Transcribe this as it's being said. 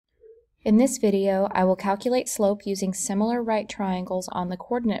In this video, I will calculate slope using similar right triangles on the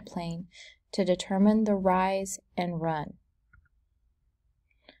coordinate plane to determine the rise and run.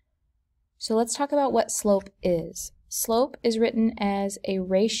 So let's talk about what slope is. Slope is written as a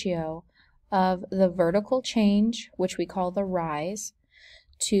ratio of the vertical change, which we call the rise,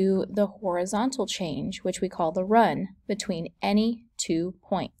 to the horizontal change, which we call the run, between any 2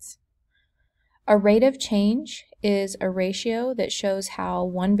 points. A rate of change is a ratio that shows how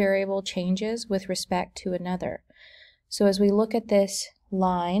one variable changes with respect to another. So as we look at this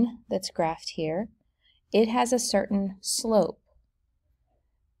line that's graphed here, it has a certain slope.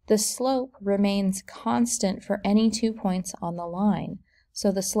 The slope remains constant for any 2 points on the line.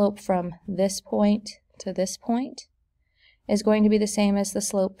 So the slope from this point to this point is going to be the same as the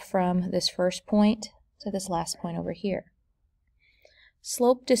slope from this first point to this last point over here.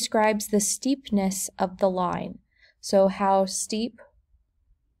 Slope describes the steepness of the line, so how steep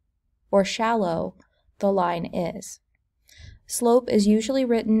or shallow the line is. Slope is usually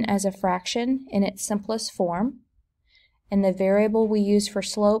written as a fraction in its simplest form, and the variable we use for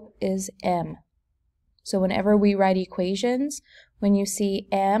slope is m. So whenever we write equations, when you see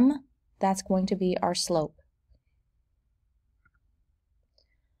m, that's going to be our slope.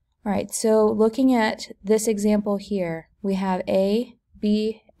 All right, so looking at this example here, we have A,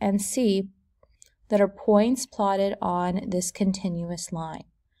 B, and C that are points plotted on this continuous line.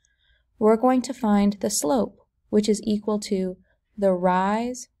 We're going to find the slope, which is equal to the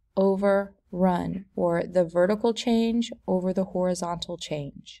rise over run, or the vertical change over the horizontal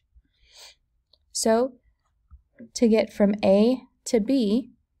change. So to get from A to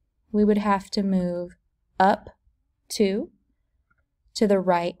B, we would have to move up 2, to the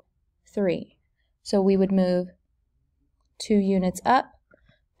right 3. So we would move 2 units up,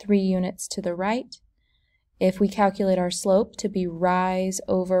 3 units to the right. If we calculate our slope to be rise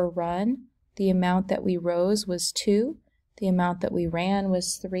over run, the amount that we rose was 2, the amount that we ran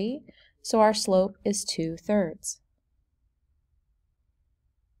was 3, so our slope is 2/3.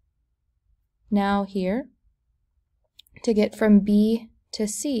 Now here, to get from B to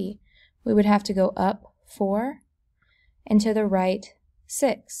C, we would have to go up 4 and to the right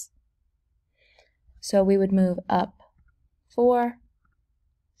 6. So we would move up 4,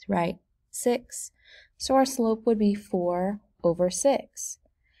 right 6, so our slope would be 4/6.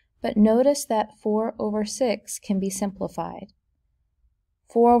 But notice that 4/6 can be simplified.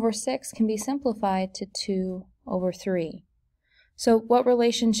 4/6 can be simplified to 2/3. So what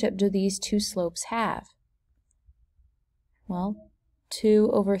relationship do these two slopes have? Well,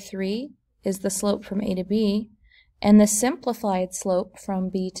 2/3 is the slope from A to B, and the simplified slope from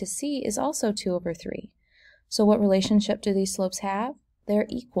B to C is also 2/3. So what relationship do these slopes have? They're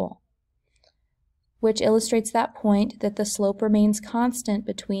equal, which illustrates that point that the slope remains constant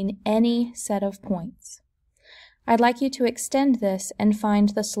between any set of points. I'd like you to extend this and find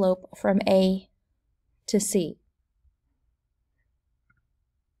the slope from A to C.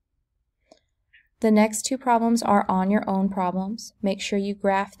 The next 2 problems are on your own problems. Make sure you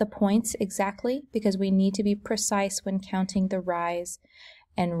graph the points exactly because we need to be precise when counting the rise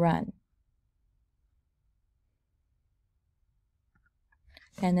and run.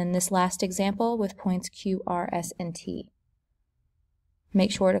 And then this last example with points Q, R, S, and T.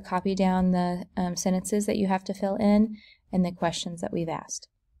 Make sure to copy down the sentences that you have to fill in and the questions that we've asked.